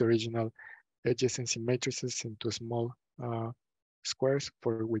decompose the original adjacency matrices into small squares,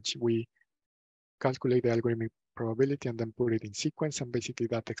 for which we calculate the algorithmic probability and then put it in sequence, and basically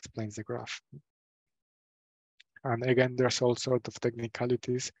that explains the graph. And again, there's all sorts of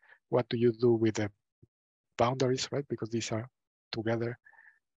technicalities. What do you do with the boundaries, right? Because these are together.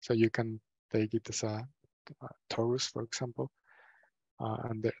 So you can take it as a torus, for example.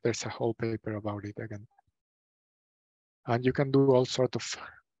 And there's a whole paper about it again. And you can do all sorts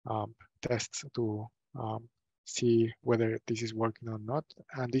of tests to see whether this is working or not.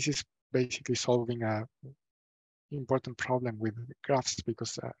 And this is basically solving a important problem with graphs,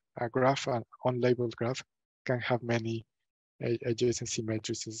 because a graph, an unlabeled graph, can have many adjacency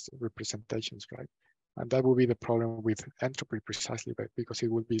matrices representations, right? And that will be the problem with entropy precisely, because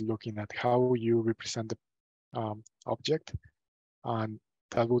it will be looking at how you represent the object, and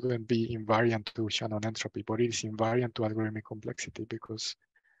that wouldn't be invariant to Shannon entropy, but it is invariant to algorithmic complexity, because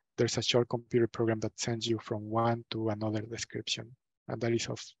there's a short computer program that sends you from one to another description, and that is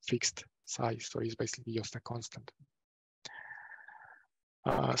of fixed size, so it's basically just a constant.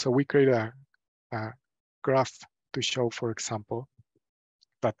 So we create a graph to show, for example,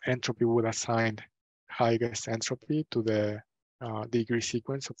 that entropy would assign highest entropy to the degree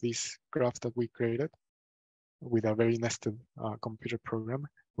sequence of this graph that we created with a very nested computer program.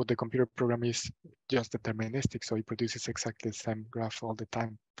 But the computer program is just deterministic, so it produces exactly the same graph all the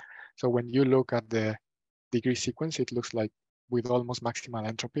time. So when you look at the degree sequence, it looks like with almost maximal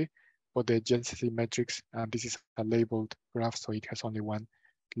entropy, but the density matrix, and this is a labeled graph, so it has only one,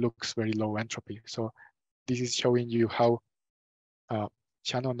 looks very low entropy. So this is showing you how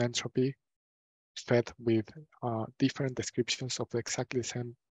Shannon entropy fed with different descriptions of exactly the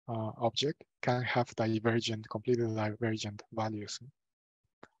same object can have divergent, completely divergent values.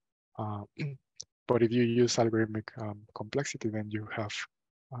 But if you use algorithmic complexity, then you have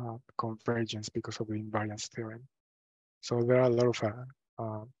convergence because of the invariance theorem. So there are a lot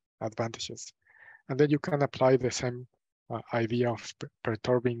of advantages. And then you can apply the same idea of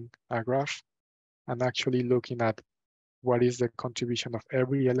perturbing a graph and actually looking at what is the contribution of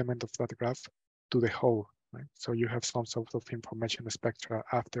every element of that graph to the whole, right? So you have some sort of information spectra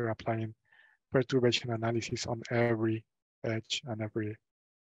after applying perturbation analysis on every edge and every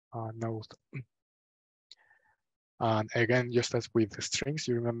node. And again, just as with the strings,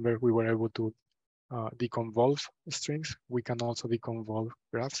 you remember we were able to deconvolve strings. We can also deconvolve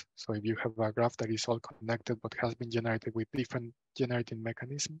graphs. So if you have a graph that is all connected but has been generated with different generating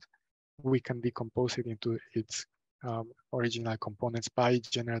mechanisms, we can decompose it into its original components by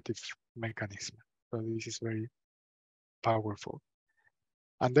generative mechanism. So this is very powerful.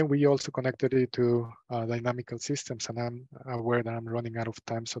 And then we also connected it to dynamical systems, and I'm aware that I'm running out of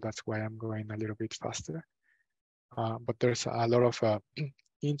time, so that's why I'm going a little bit faster. But there's a lot of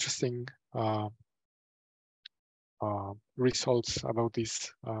interesting results about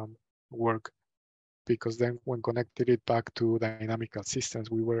this work, because then when connected it back to dynamical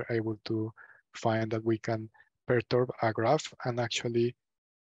systems, we were able to find that we can perturb a graph and actually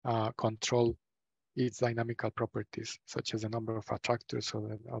control its dynamical properties, such as the number of attractors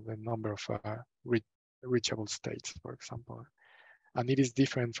or the number of reachable states, for example. And it is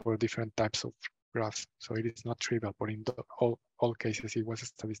different for different types of graphs. So it is not trivial, but in all cases, it was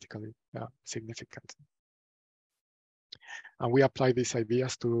statistically significant. And we apply these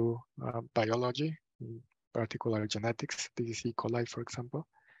ideas to biology, in particular genetics. This is E. coli, for example.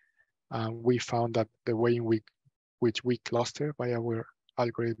 And we found that the way in which we cluster by our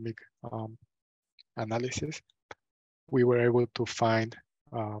algorithmic analysis, we were able to find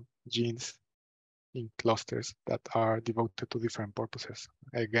genes in clusters that are devoted to different purposes,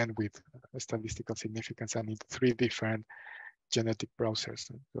 again with statistical significance, and in 3 different genetic browsers,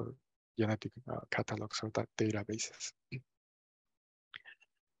 so genetic catalogs or databases.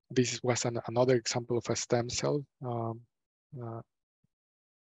 This was another example of a stem cell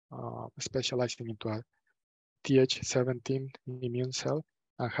specializing into a Th17 immune cell,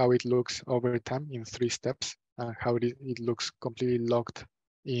 and how it looks over time in 3 steps, and how it looks completely locked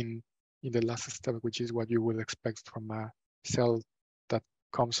in the last step, which is what you would expect from a cell that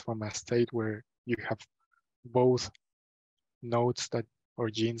comes from a state where you have both nodes or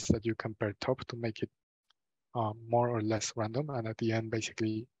genes that you can perturb to make it more or less random, and at the end,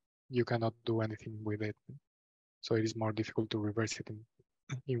 basically, you cannot do anything with it. So it is more difficult to reverse it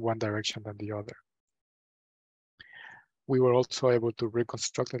in one direction than the other. We were also able to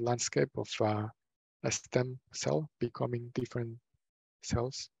reconstruct the landscape of a stem cell becoming different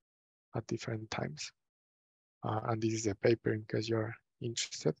cells at different times. And this is a paper in case you're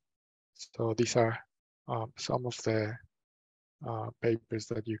interested. So these are some of the papers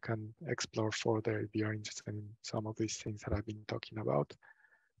that you can explore further if you're interested in some of these things that I've been talking about.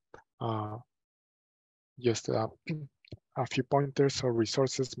 Just a few pointers or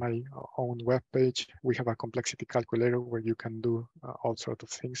resources, my own webpage. We have a complexity calculator where you can do all sorts of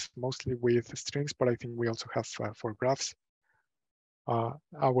things, mostly with strings, but I think we also have for graphs.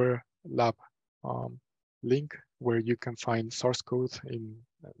 Our lab link where you can find source code in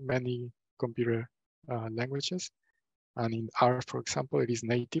many computer languages. And in R, for example, it is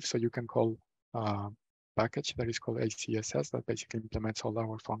native, so you can call a package that is called ACSS that basically implements all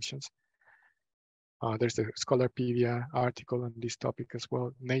our functions. There's the Scholarpedia article on this topic as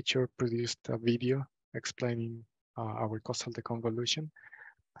well. Nature produced a video explaining our causal deconvolution.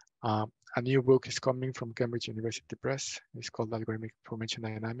 A new book is coming from Cambridge University Press. It's called Algorithmic Information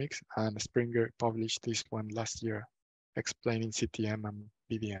Dynamics, and Springer published this one last year, explaining CTM and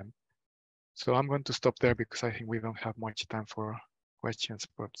BDM. So I'm going to stop there because I think we don't have much time for questions,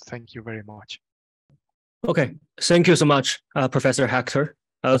 but thank you very much. Okay, thank you so much, Professor Hector.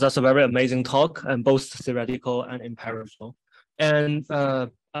 That's a very amazing talk, and both theoretical and empirical. And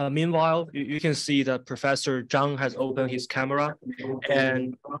meanwhile, you can see that Professor Zhang has opened his camera,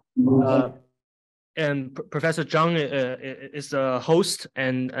 and Professor Zhang is the host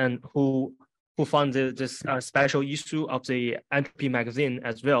and who funded this special issue of the Entropy magazine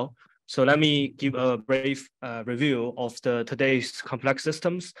as well. So let me give a brief review of today's complex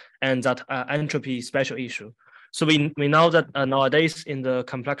systems and that entropy special issue. So we know that nowadays in the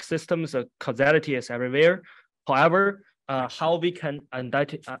complex systems, causality is everywhere. However, how we can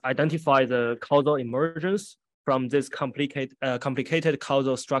identify the causal emergence from these complicated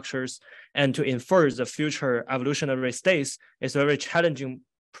causal structures and to infer the future evolutionary states is a very challenging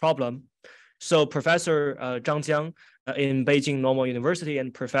problem. So Professor Zhang Jiang in Beijing Normal University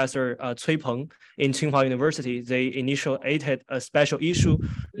and Professor Cui Peng in Tsinghua University, they initiated a special issue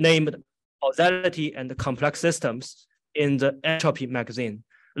named Causality and Complex Systems in the Entropy magazine,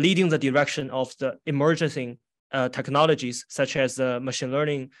 leading the direction of the emerging technologies such as machine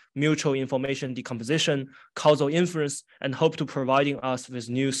learning, mutual information decomposition, causal inference, and hope to providing us with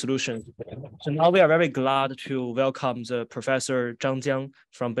new solutions. So now we are very glad to welcome the Professor Zhang Jiang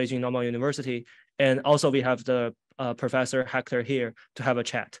from Beijing Normal University. And also we have the Professor Hector here to have a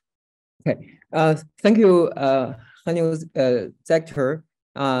chat. Okay, thank you, Hector.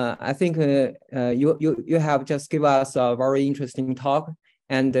 I think you have just given us a very interesting talk,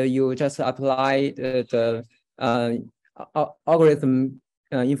 and you just applied the algorithm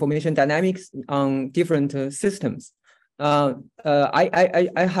information dynamics on different systems. I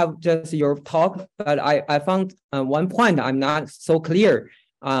have just your talk, but I found one point I'm not so clear.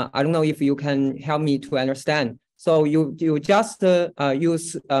 I don't know if you can help me to understand. So you just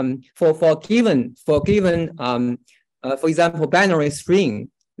use for given for example binary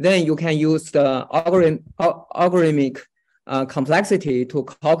string, then you can use the algorithmic complexity to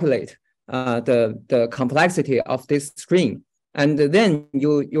calculate the complexity of this string, and then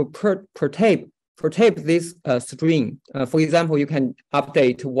you perturb this string. For example, you can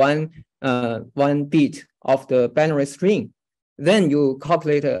update one bit of the binary string, then you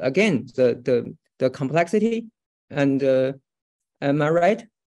calculate again the complexity. And am I right?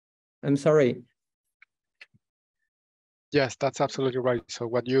 I'm sorry. Yes, that's absolutely right. So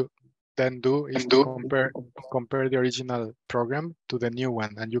what you then do is to compare the original program to the new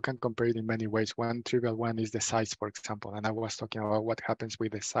one, and you can compare it in many ways. One trivial one is the size, for example, and I was talking about what happens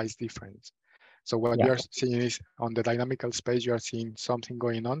with the size difference. So what you're seeing is on the dynamical space, you are seeing something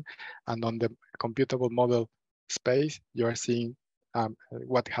going on, and on the computable model space, you are seeing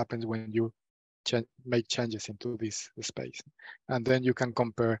what happens when you make changes into this space. And then you can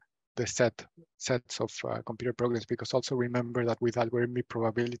compare the sets of computer programs, because also remember that with algorithmic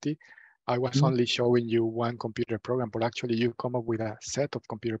probability, I was only showing you one computer program, but actually you come up with a set of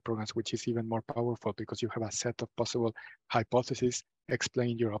computer programs, which is even more powerful because you have a set of possible hypotheses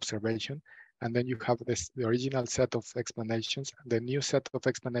explaining your observation. And then you have the original set of explanations, the new set of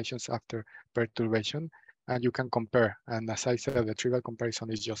explanations after perturbation, and you can compare. And as I said, the trivial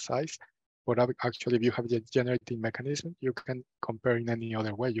comparison is just size. But actually, if you have the generating mechanism, you can compare in any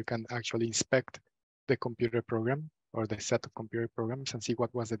other way. You can actually inspect the computer program or the set of computer programs and see what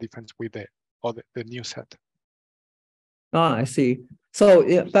was the difference with the new set. Ah, I see.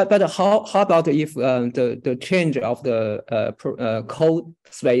 So, but how about if the change of the code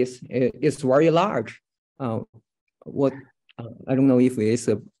space is very large? What I don't know if it's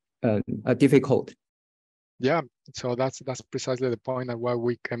difficult. Yeah, so that's precisely the point of why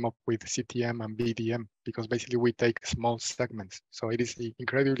we came up with CTM and BDM, because basically we take small segments. So it is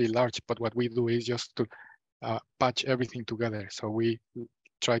incredibly large, but what we do is just to patch everything together. So we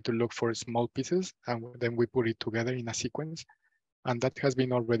try to look for small pieces, and then we put it together in a sequence. And that has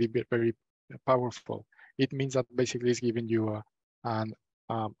been already very powerful. It means that basically it's giving you an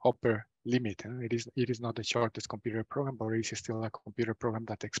upper limit. It is not the shortest computer program, but it is still a computer program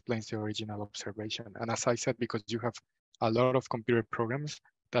that explains the original observation. And as I said, because you have a lot of computer programs,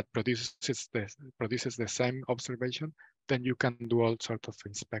 that produces the same observation, then you can do all sorts of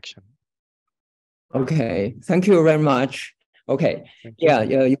inspection. Okay, thank you very much. Okay, yeah,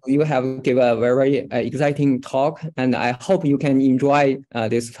 you have given a very exciting talk, and I hope you can enjoy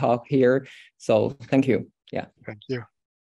this talk here. So thank you. Yeah. Thank you.